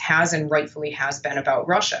coming months has and rightfully has been about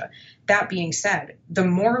Russia. That being said, the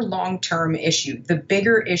more long-term issue, the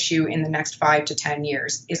bigger issue in the next 5 to 10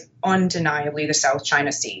 years is undeniably the South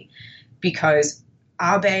China Sea, because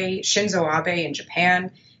Shinzo Abe in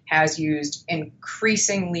Japan has used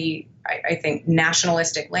increasingly, I think,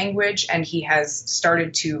 nationalistic language, and he has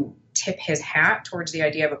started to tip his hat towards the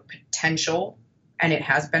idea of a potential, and it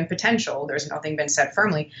has been potential, there's nothing been said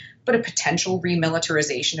firmly, but a potential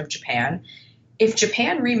remilitarization of Japan. If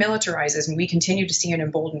Japan remilitarizes and we continue to see an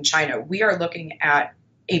emboldened China, we are looking at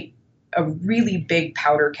a really big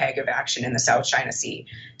powder keg of action in the South China Sea.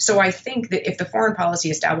 So I think that if the foreign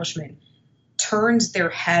policy establishment turns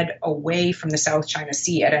their head away from the South China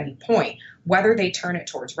Sea at any point, whether they turn it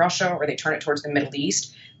towards Russia or they turn it towards the Middle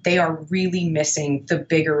East, they are really missing the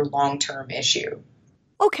bigger long-term issue.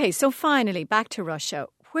 Okay, so finally, back to Russia.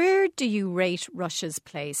 Where do you rate Russia's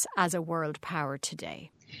place as a world power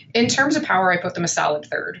today? In terms of power, I put them a solid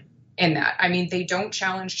third in that. I mean, they don't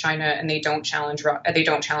challenge China and they don't challenge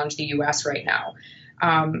the U.S. right now.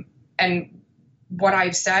 And what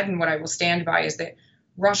I've said and what I will stand by is that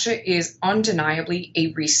Russia is undeniably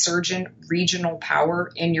a resurgent regional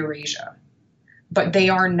power in Eurasia. But they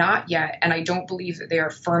are not yet, and I don't believe that they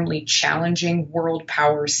are firmly challenging world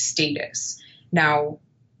power status. Now,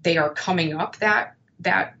 they are coming up that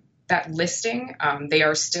listing. They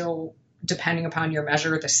are still, depending upon your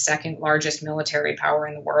measure, the second largest military power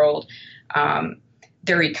in the world.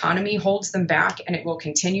 Their economy holds them back, and it will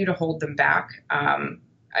continue to hold them back.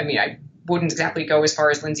 I wouldn't exactly go as far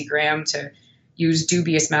as Lindsey Graham to use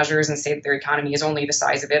dubious measures and say that their economy is only the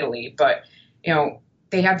size of Italy. But,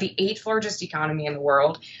 they have the 8th largest economy in the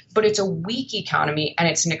world, but it's a weak economy and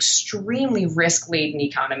it's an extremely risk-laden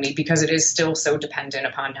economy because it is still so dependent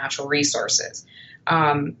upon natural resources.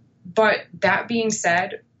 But that being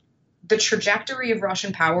said, the trajectory of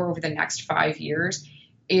Russian power over the next 5 years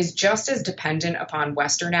is just as dependent upon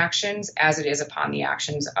Western actions as it is upon the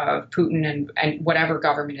actions of Putin and whatever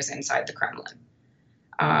government is inside the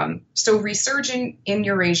Kremlin. So resurgent in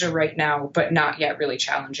Eurasia right now, but not yet really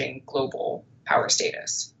challenging global power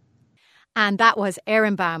status. And that was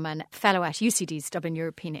Aaron Bauman, fellow at UCD's Dublin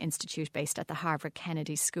European Institute, based at the Harvard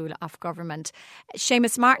Kennedy School of Government.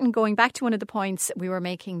 Seamus Martin, going back to one of the points we were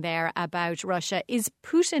making there about Russia, is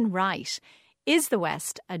Putin right? Is the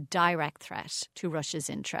West a direct threat to Russia's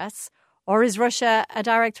interests, or is Russia a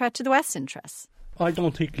direct threat to the West's interests? I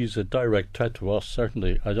don't think he's a direct threat to us,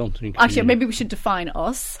 certainly. I don't think... Actually, maybe we should define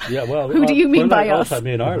us. Yeah, well... Who do you mean by us? I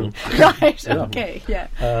mean Ireland. Right, okay, yeah.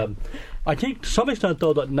 I think to some extent,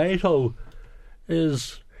 though, that NATO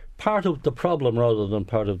is part of the problem rather than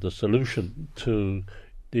part of the solution to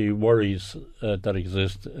the worries that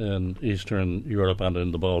exist in Eastern Europe and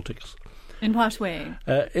in the Baltics. In what way?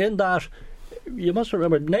 In that, you must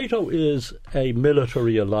remember, NATO is a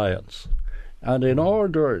military alliance. And in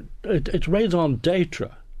order, its raison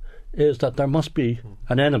d'etre is that there must be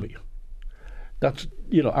an enemy. That's,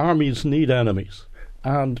 armies need enemies.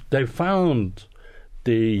 And they found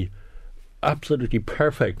the absolutely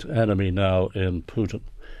perfect enemy now in Putin.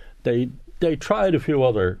 They tried a few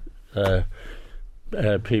other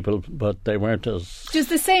people, but they weren't as... Does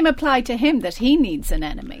the same apply to him, that he needs an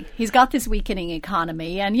enemy? He's got this weakening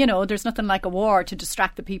economy, and there's nothing like a war to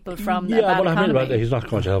distract the people from that bad economy. I mean about that, he's not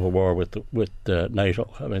going to have a war with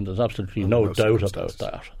NATO. I mean, there's absolutely no doubt about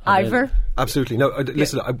that. Ivor? Absolutely. No,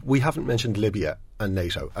 listen, we haven't mentioned Libya and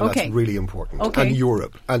NATO, and that's really important. Okay. And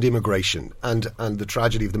Europe, and immigration, and the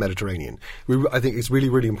tragedy of the Mediterranean. I think it's really,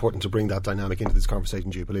 really important to bring that dynamic into this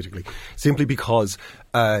conversation geopolitically, simply because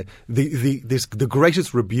the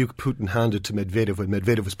greatest rebuke Putin handed to Medvedev when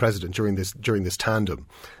Medvedev was president during this tandem.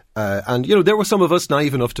 And there were some of us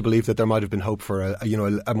naive enough to believe that there might have been hope for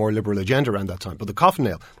a more liberal agenda around that time. But the coffin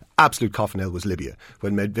nail, absolute coffin nail, was Libya,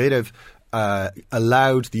 when Medvedev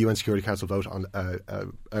allowed the UN Security Council vote on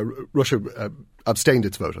Russia abstained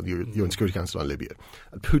its vote on the UN Security Council on Libya.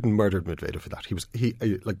 And Putin murdered Medvedev for that. It was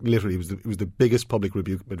the biggest public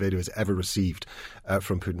rebuke Medvedev has ever received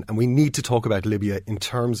from Putin. And we need to talk about Libya in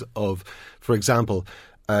terms of, for example,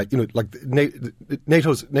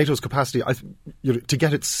 NATO's capacity to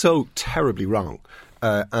get it so terribly wrong,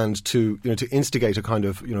 and to instigate a kind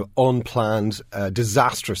of unplanned,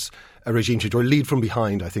 disastrous regime change, or lead from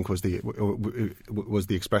behind, I think was the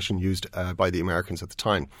expression used by the Americans at the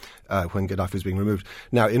time when Gaddafi was being removed.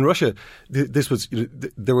 Now in Russia,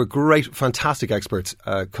 there were great, fantastic experts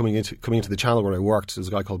coming into the channel where I worked. There was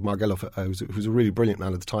a guy called Margelov, who was a really brilliant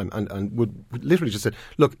man at the time, and would literally just say,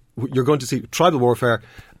 "Look, you're going to see tribal warfare."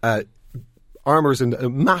 Armours and a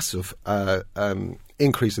massive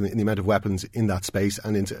increase in the amount of weapons in that space,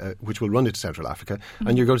 and which will run into Central Africa,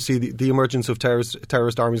 and you're going to see the emergence of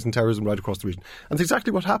terrorist armies and terrorism right across the region. And that's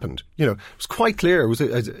exactly what happened. It was quite clear. It was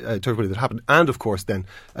to everybody that happened. And of course, then,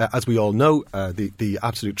 as we all know, the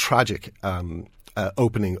absolute tragic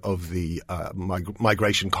opening of the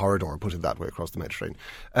migration corridor, put it that way, across the Mediterranean.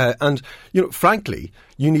 And frankly,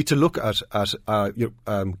 you need to look at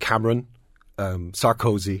Cameron,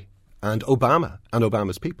 Sarkozy, and Obama and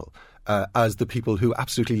Obama's people as the people who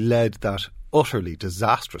absolutely led that utterly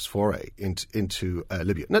disastrous foray into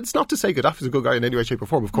Libya. Now, it's not to say Gaddafi's a good guy in any way, shape, or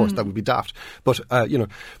form. Of course, that would be daft. But you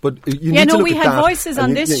need to look we at had that, voices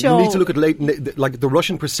on this show. You need to look at the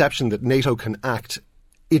Russian perception that NATO can act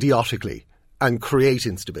idiotically and create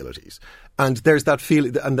instabilities. And there's that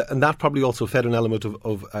feeling, and that probably also fed an element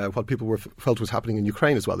of what people felt was happening in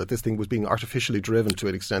Ukraine as well, that this thing was being artificially driven to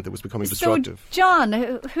an extent that was becoming destructive. So, John,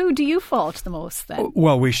 who do you fault the most then?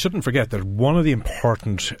 Well, we shouldn't forget that one of the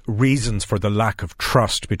important reasons for the lack of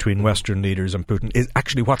trust between Western leaders and Putin is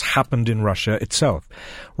actually what's happened in Russia itself.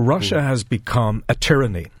 Russia has become a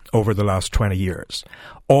tyranny over the last 20 years.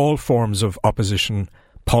 All forms of opposition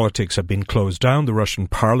politics have been closed down. The Russian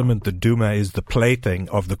parliament, the Duma, is the plaything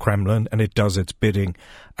of the Kremlin, and it does its bidding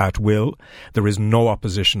at will. There is no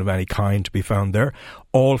opposition of any kind to be found there.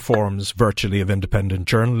 All forms, virtually, of independent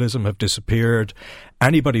journalism have disappeared.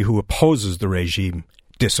 Anybody who opposes the regime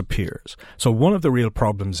disappears. So one of the real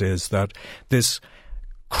problems is that this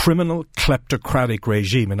criminal kleptocratic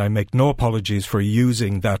regime, and I make no apologies for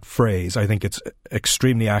using that phrase, I think it's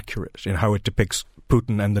extremely accurate in how it depicts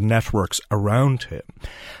Putin and the networks around him,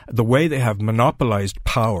 the way they have monopolized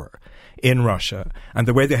power in Russia and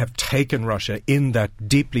the way they have taken Russia in that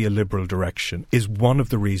deeply illiberal direction is one of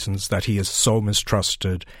the reasons that he is so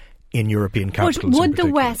mistrusted in European capitals. But would the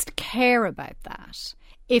West care about that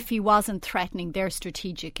if he wasn't threatening their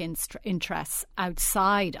strategic interests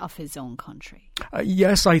outside of his own country?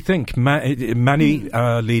 Yes, I think many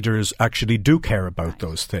leaders actually do care about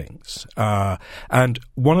those things. And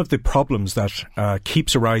one of the problems that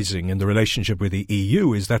keeps arising in the relationship with the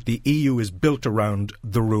EU is that the EU is built around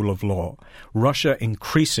the rule of law. Russia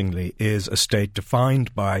increasingly is a state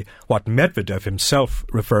defined by what Medvedev himself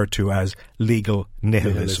referred to as legal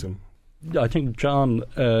nihilism. I think John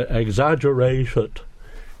exaggerated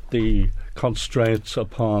the constraints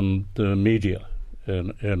upon the media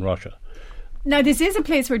in Russia. Now, this is a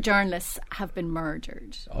place where journalists have been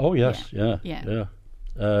murdered. Oh, yes, yeah.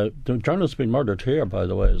 The journalists have been murdered here, by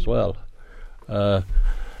the way, as well. That's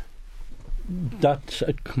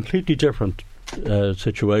a completely different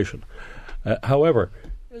situation. However,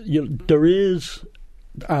 there is,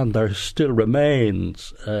 and there still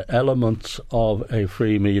remains, elements of a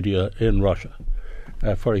free media in Russia.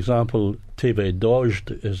 For example, TV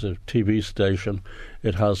Dozhd is a TV station.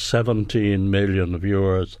 It has 17 million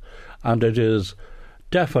viewers, and it is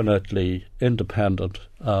definitely independent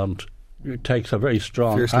and it takes a very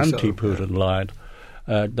strong anti-Putin line.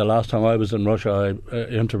 The last time I was in Russia, I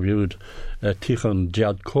interviewed Tikhon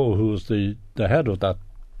Dyadko, who's the head of that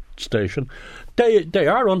station. They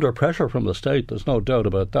are under pressure from the state, there's no doubt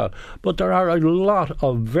about that. But there are a lot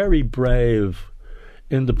of very brave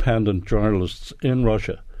independent journalists in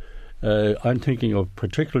Russia. I'm thinking of a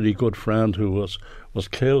particularly good friend who was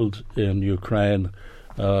killed in Ukraine,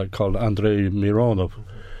 called Andrei Mironov,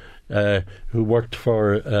 who worked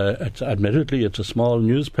for, admittedly it's a small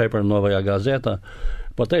newspaper, Novaya Gazeta,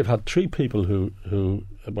 but they've had 3 people who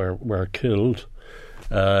were killed,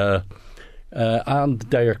 and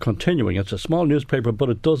they are continuing. It's a small newspaper, but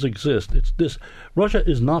it does exist. Russia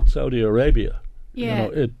is not Saudi Arabia. Yeah.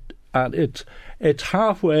 It's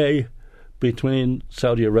halfway between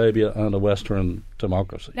Saudi Arabia and a Western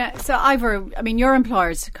democracy. Now, so, Ivor, I mean, your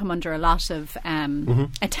employers come under a lot of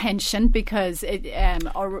attention because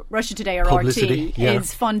Russia Today, or Publicity, RT,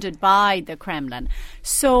 is funded by the Kremlin.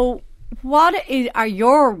 So what are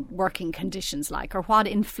your working conditions like, or what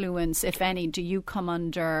influence, if any, do you come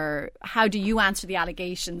under? How do you answer the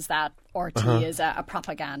allegations that RT is a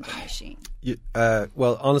propaganda machine?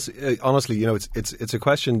 Well, honestly, it's a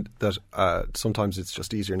question that sometimes it's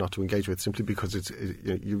just easier not to engage with, simply because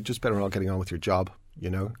you're just better off getting on with your job,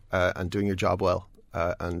 and doing your job well,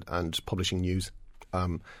 and publishing news,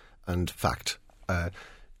 and fact.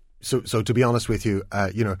 So to be honest with you,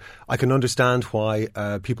 I can understand why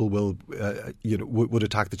people will, would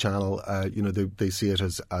attack the channel. They see it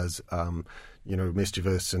as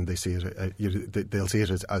mischievous, and they see it. They'll see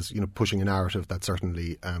it as pushing a narrative that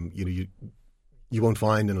certainly you won't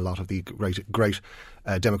find in a lot of the great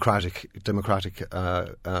democratic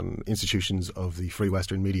institutions of the free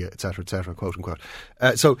Western media, etc., quote unquote.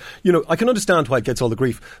 So I can understand why it gets all the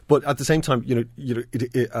grief, but at the same time,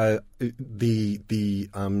 the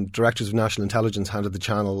directors of national intelligence handed the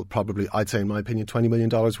channel probably, I'd say in my opinion, $20 million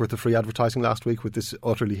worth of free advertising last week with this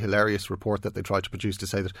utterly hilarious report that they tried to produce to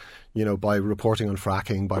say that by reporting on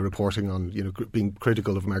fracking, by reporting on being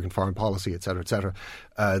critical of American foreign policy, etc.,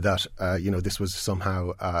 that this was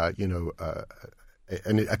somehow a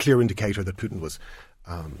clear indicator that Putin was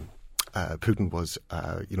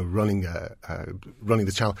running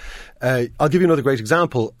this channel. I'll give you another great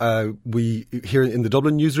example. We here in the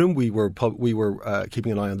Dublin newsroom, we were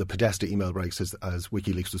keeping an eye on the Podesta email breaks as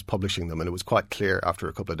WikiLeaks was publishing them, and it was quite clear after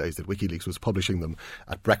a couple of days that WikiLeaks was publishing them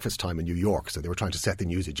at breakfast time in New York. So they were trying to set the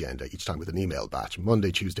news agenda each time with an email batch.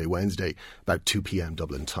 Monday, Tuesday, Wednesday, about 2 p.m.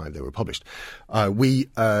 Dublin time, they were published.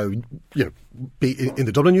 In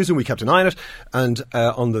the Dublin newsroom, we kept an eye on it, and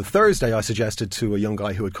on the Thursday, I suggested to a young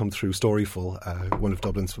guy who had come through Storyful, one of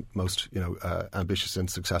Dublin's most ambitious and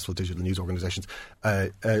successful digital news organisations,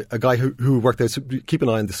 a guy who worked there, so keep an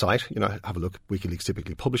eye on the site, have a look. WikiLeaks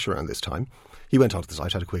typically publish around this time. He went onto the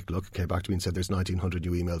site, had a quick look, came back to me and said there's 1,900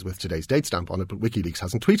 new emails with today's date stamp on it, but WikiLeaks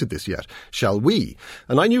hasn't tweeted this yet. Shall we?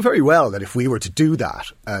 And I knew very well that if we were to do that,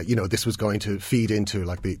 this was going to feed into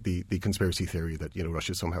like the conspiracy theory that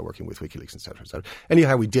Russia's somehow working with WikiLeaks, etc.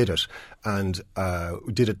 Anyhow, we did it, and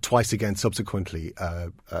did it twice again subsequently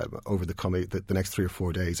over the next 3 or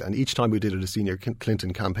 4 days. And each time we did it, a senior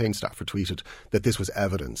Clinton campaign staffer tweeted that this was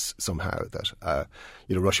evidence somehow that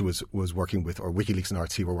Russia was working with, or WikiLeaks and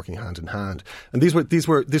RT were working hand in hand. And these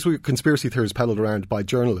were conspiracy theories peddled around by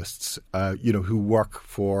journalists, who work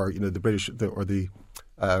for the British or the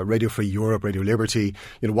Radio Free Europe, Radio Liberty,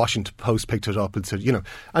 Washington Post picked it up and said,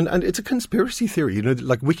 and it's a conspiracy theory,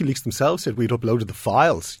 like WikiLeaks themselves said we'd uploaded the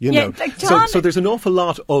files, Like John, so there's an awful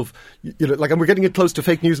lot of, and we're getting it close to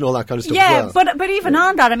fake news and all that kind of stuff as well. but even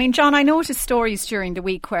on that, I mean, John, I noticed stories during the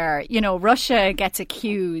week where, Russia gets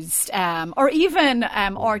accused, or even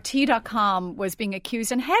RT.com was being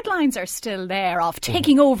accused, and headlines are still there of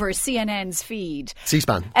taking over CNN's feed.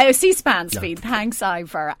 C-SPAN's feed, thanks,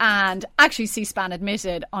 Ivor. And actually C-SPAN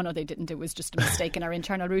admitted, oh no, they didn't, it was just a mistake in our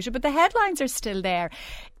internal router, but the headlines are still there.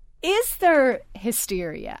 Is there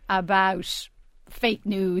hysteria about fake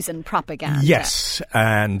news and propaganda? Yes,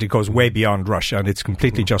 and it goes way beyond Russia, and it's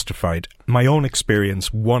completely justified. My own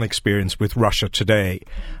one experience with Russia Today,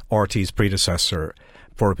 RT's predecessor,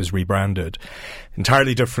 before it was rebranded,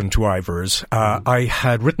 entirely different to Ivor's. I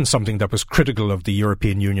had written something that was critical of the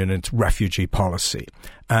European Union and its refugee policy.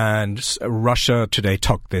 And Russia Today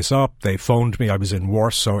took this up. They phoned me. I was in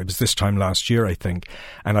Warsaw. It was this time last year, I think.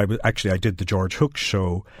 And I did the George Hook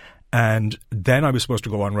show. And then I was supposed to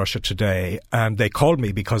go on Russia Today, and they called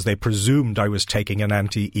me because they presumed I was taking an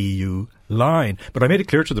anti-EU line. But I made it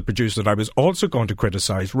clear to the producer that I was also going to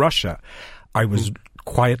criticise Russia. I was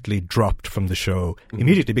quietly dropped from the show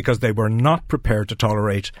immediately because they were not prepared to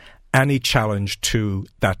tolerate any challenge to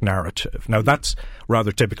that narrative. Now, that's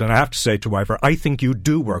rather typical. And I have to say to Ivor, I think you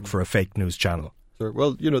do work for a fake news channel.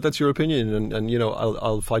 Well, that's your opinion, and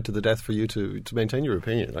I'll fight to the death for you to maintain your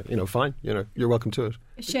opinion. Fine. You're welcome to it.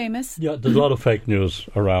 Seamus? Yeah, there's a lot of fake news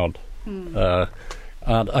around. And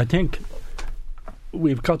I think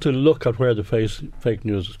we've got to look at where the fake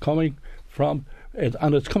news is coming from,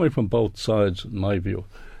 and it's coming from both sides, in my view.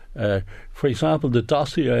 For example, the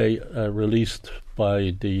dossier released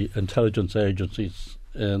by the intelligence agencies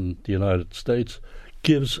in the United States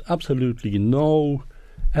gives absolutely no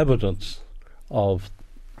evidence of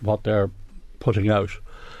what they're putting out.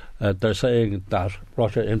 They're saying that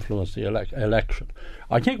Russia influenced the election.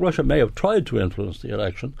 I think Russia may have tried to influence the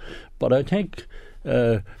election, but I think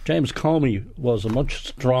James Comey was a much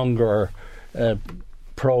stronger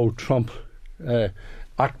pro-Trump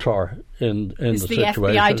actor in the situation. The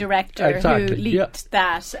FBI director who leaked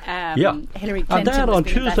that Hillary Clinton and then was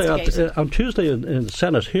being investigated. on Tuesday in the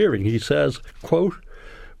Senate hearing, he says, quote,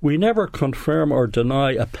 "We never confirm or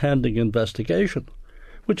deny a pending investigation,"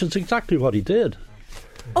 which is exactly what he did.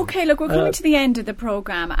 OK, look, we're coming to the end of the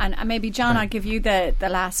programme, and maybe, John, I'll give you the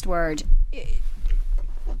last word.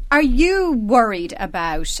 Are you worried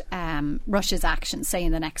about Russia's actions, say,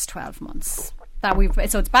 in the next 12 months?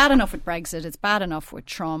 So it's bad enough with Brexit, it's bad enough with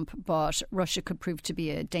Trump, but Russia could prove to be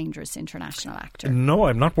a dangerous international actor. No,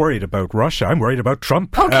 I'm not worried about Russia. I'm worried about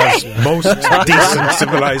Trump, okay. As most decent,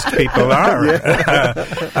 civilised people are.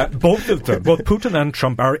 Both of them, both Putin and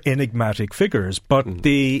Trump, are enigmatic figures, but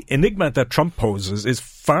the enigma that Trump poses is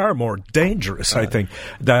far more dangerous, I think,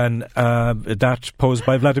 than that posed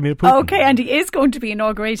by Vladimir Putin. Okay, and he is going to be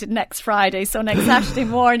inaugurated next Friday, so next Saturday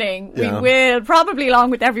morning we will, probably along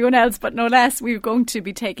with everyone else, but no less, we're going to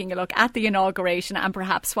be taking a look at the inauguration and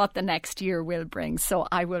perhaps what the next year will bring. So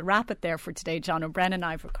I will wrap it there for today. John O'Brennan,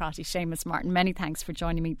 Ivor Crotty, Seamus Martin, many thanks for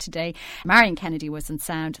joining me today. Marion Kennedy was in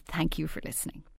sound. Thank you for listening.